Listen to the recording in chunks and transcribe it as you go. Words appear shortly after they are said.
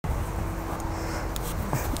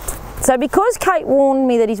So because Kate warned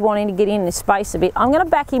me that he's wanting to get in this space a bit, I'm going to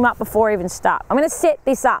back him up before I even start. I'm going to set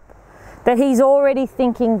this up that he's already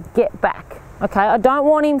thinking get back. Okay, I don't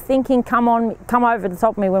want him thinking come over the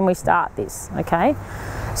top of me when we start this. Okay,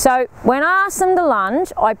 so when I ask them to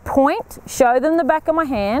lunge, I point, show them the back of my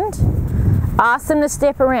hand, ask them to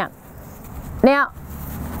step around. Now,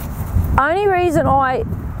 only reason I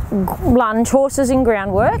lunge horses in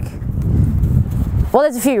groundwork, well,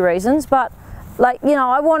 there's a few reasons, but like, you know,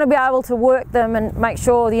 I want to be able to work them and make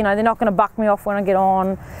sure, you know, they're not going to buck me off when I get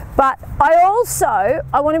on. But I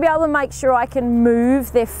want to be able to make sure I can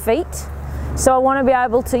move their feet. So I want to be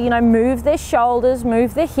able to, you know, move their shoulders,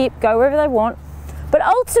 move their hip, go wherever they want. But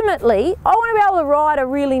ultimately, I want to be able to ride a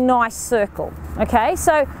really nice circle, okay?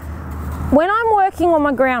 So when I'm working on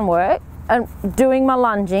my groundwork and doing my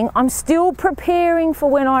lunging, I'm still preparing for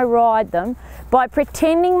when I ride them by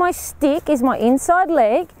pretending my stick is my inside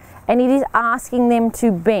leg and it is asking them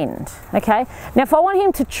to bend, okay? Now, if I want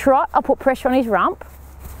him to trot, I'll put pressure on his rump.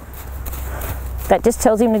 That just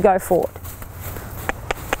tells him to go forward.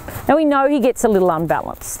 Now, we know he gets a little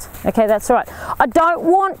unbalanced, okay? That's all right. I don't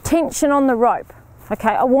want tension on the rope, okay?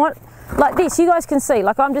 I want, like this, you guys can see,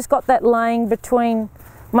 like I'm just got that laying between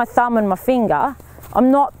my thumb and my finger.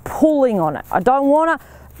 I'm not pulling on it. I don't want to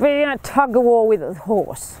be in a tug of war with a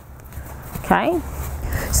horse, okay?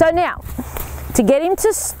 So now, to get him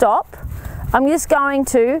to stop, I'm just going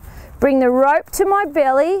to bring the rope to my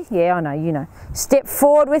belly. Yeah, I know, you know. Step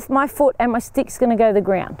forward with my foot and my stick's going to go to the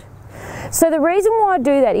ground. So the reason why I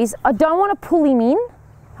do that is I don't want to pull him in,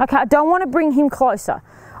 okay? I don't want to bring him closer.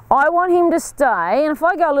 I want him to stay, and if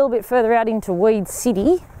I go a little bit further out into Weed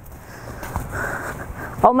City,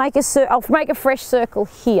 I'll make a fresh circle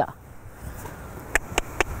here.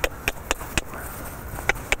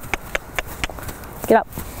 Get up.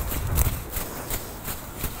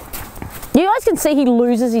 You guys can see he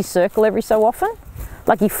loses his circle every so often,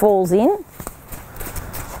 like he falls in.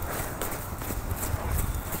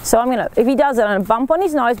 So I'm gonna, if he does it, I'm gonna bump on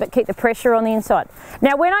his nose, but keep the pressure on the inside.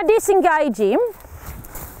 Now when I disengage him,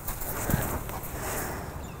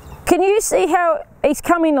 can you see how he's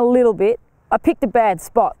come in a little bit? I picked a bad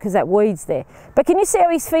spot because that weed's there. But can you see how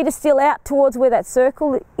his feet are still out towards where that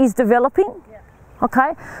circle is developing? Yeah.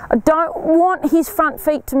 Okay? I don't want his front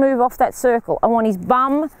feet to move off that circle. I want his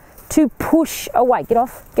bum to push away. Get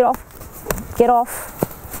off, get off, get off.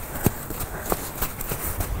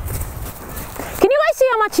 Can you guys see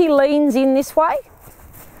how much he leans in this way?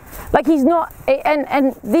 Like he's not,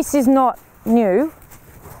 and this is not new,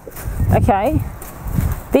 okay?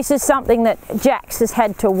 This is something that Jax has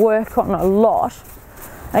had to work on a lot,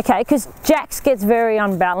 okay? Because Jax gets very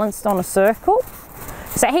unbalanced on a circle.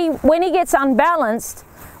 So when he gets unbalanced,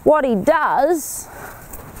 what he does,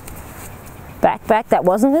 back, that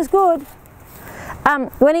wasn't as good.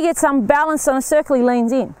 When he gets unbalanced on a circle, he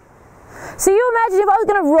leans in. So you imagine if I was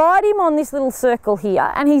going to ride him on this little circle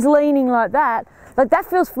here and he's leaning like that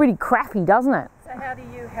feels pretty crappy, doesn't it? So how do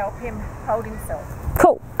you help him hold himself?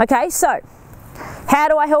 Cool, okay, so how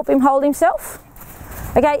do I help him hold himself?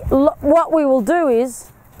 Okay, what we will do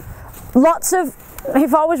is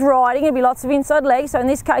if I was riding, it'd be lots of inside legs, so in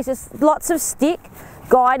this case it's lots of stick,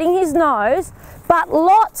 guiding his nose, but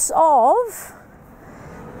lots of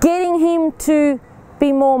getting him to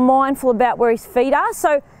be more mindful about where his feet are.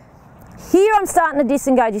 So here I'm starting to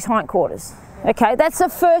disengage his hindquarters. Okay, that's the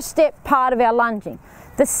first step part of our lunging.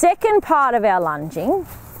 The second part of our lunging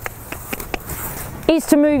is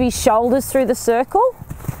to move his shoulders through the circle,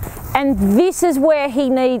 and this is where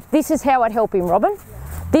this is how I'd help him, Robin.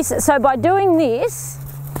 So by doing this,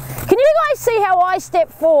 can you guys see how I step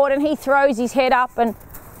forward and he throws his head up and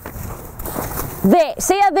there?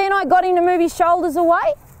 See how then I got him to move his shoulders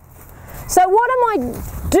away? So what am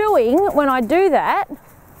I doing when I do that?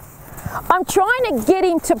 I'm trying to get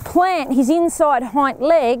him to plant his inside hind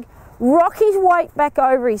leg, rock his weight back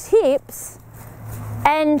over his hips,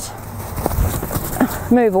 and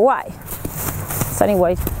move away. It's only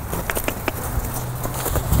weed.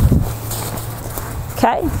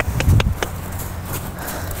 Okay.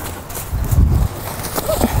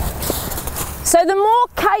 So the more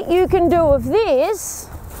Kate you can do of this,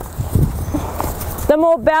 the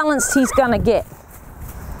more balanced he's going to get.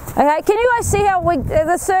 Okay, can you guys see how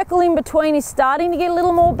the circle in between is starting to get a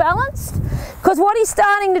little more balanced? Because what he's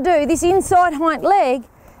starting to do, this inside hind leg,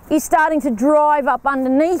 is starting to drive up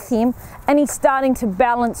underneath him and he's starting to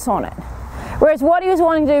balance on it. Whereas what he was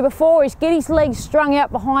wanting to do before is get his legs strung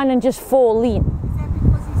out behind and just fall in. Is that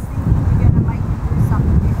because he's thinking you're going to make him do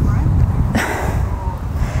something different?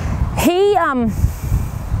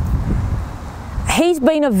 He's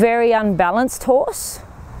been a very unbalanced horse.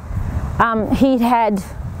 He'd had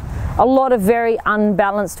a lot of very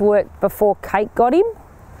unbalanced work before Kate got him.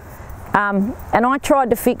 And I tried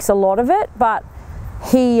to fix a lot of it, but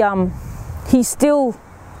he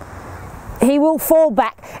will fall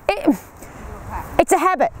back. It's a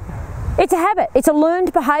habit. It's a habit. It's a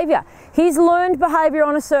learned behaviour. His learned behaviour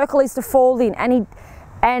on a circle is to fall in,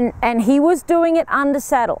 and he was doing it under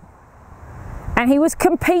saddle, and he was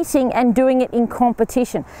competing and doing it in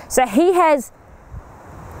competition. So he has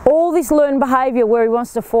all this learned behaviour where he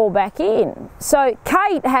wants to fall back in. So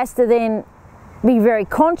Kate has to then be very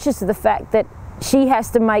conscious of the fact that she has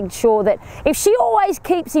to make sure that if she always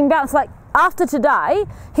keeps him balanced, like after today,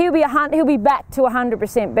 he'll be back to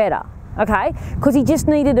 100% better, okay? Because he just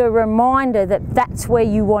needed a reminder that that's where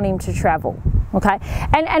you want him to travel, okay?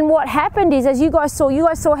 And what happened is, as you guys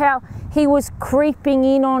saw how he was creeping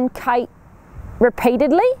in on Kate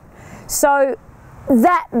repeatedly. So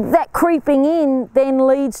that creeping in then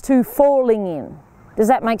leads to falling in. Does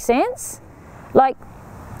that make sense? Like,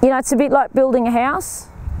 you know, it's a bit like building a house.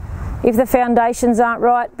 If the foundations aren't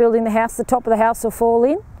right, building the house, the top of the house will fall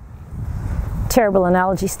in. Terrible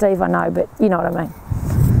analogy, Steve, I know, but you know what I mean.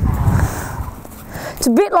 It's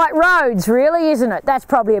a bit like roads, really, isn't it? That's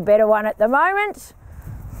probably a better one at the moment.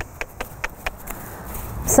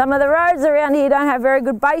 Some of the roads around here don't have very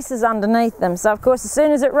good bases underneath them. So, of course, as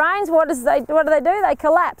soon as it rains, what do they do? They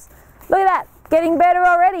collapse. Look at that, getting better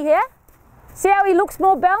already here. See how he looks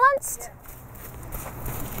more balanced?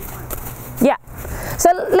 Yeah. So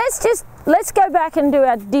let's go back and do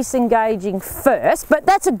our disengaging first. But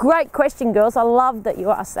that's a great question, girls. I love that you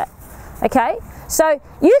asked that. Okay. So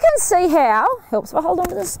you can see how, helps if I hold on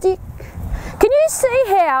to the stick. Can you see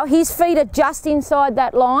how his feet are just inside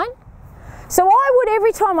that line? So I would,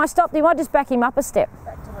 every time I stopped him, I'd just back him up a step.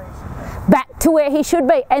 Back to where he should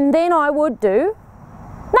be. And then I would do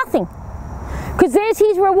nothing. Because there's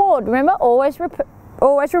his reward. Remember, always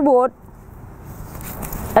reward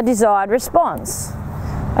a desired response.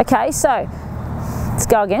 Okay, so let's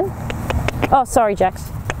go again. Oh, sorry, Jax.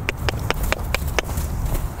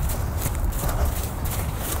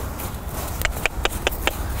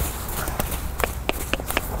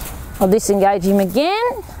 I'll disengage him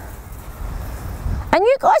again. And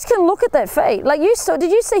you guys can look at that feet. Like you saw,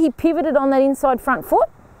 did you see he pivoted on that inside front foot?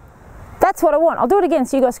 That's what I want. I'll do it again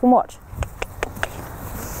so you guys can watch.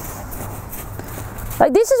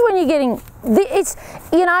 Like this is when you're getting, it's,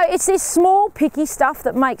 you know, it's this small picky stuff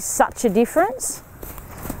that makes such a difference.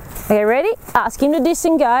 Okay, ready? Ask him to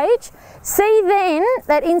disengage. See then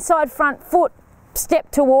that inside front foot step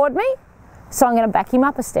toward me. So I'm going to back him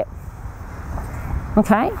up a step.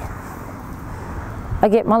 Okay. I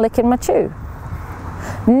get my lick and my chew.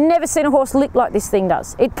 Never seen a horse lick like this thing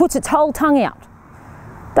does. It puts its whole tongue out,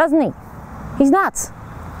 doesn't he? He's nuts.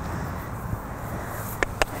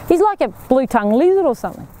 He's like a blue-tongued lizard or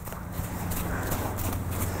something.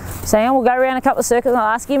 So now we'll go around a couple of circles and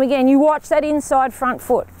I'll ask him again. You watch that inside front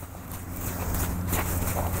foot.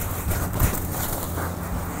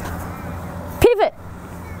 Pivot.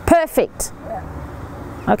 Perfect.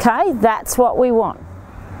 Okay, that's what we want.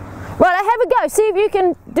 Right, have a go. See if you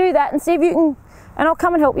can do that and see if you can, and I'll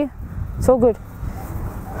come and help you. It's all good.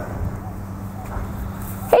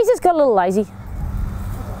 He's just got a little lazy.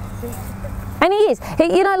 And he is.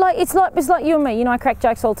 You know, like it's like you and me. You know, I crack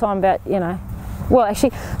jokes all the time about, you know. Well,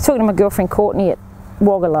 actually, I was talking to my girlfriend Courtney at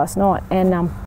Wagga last night, and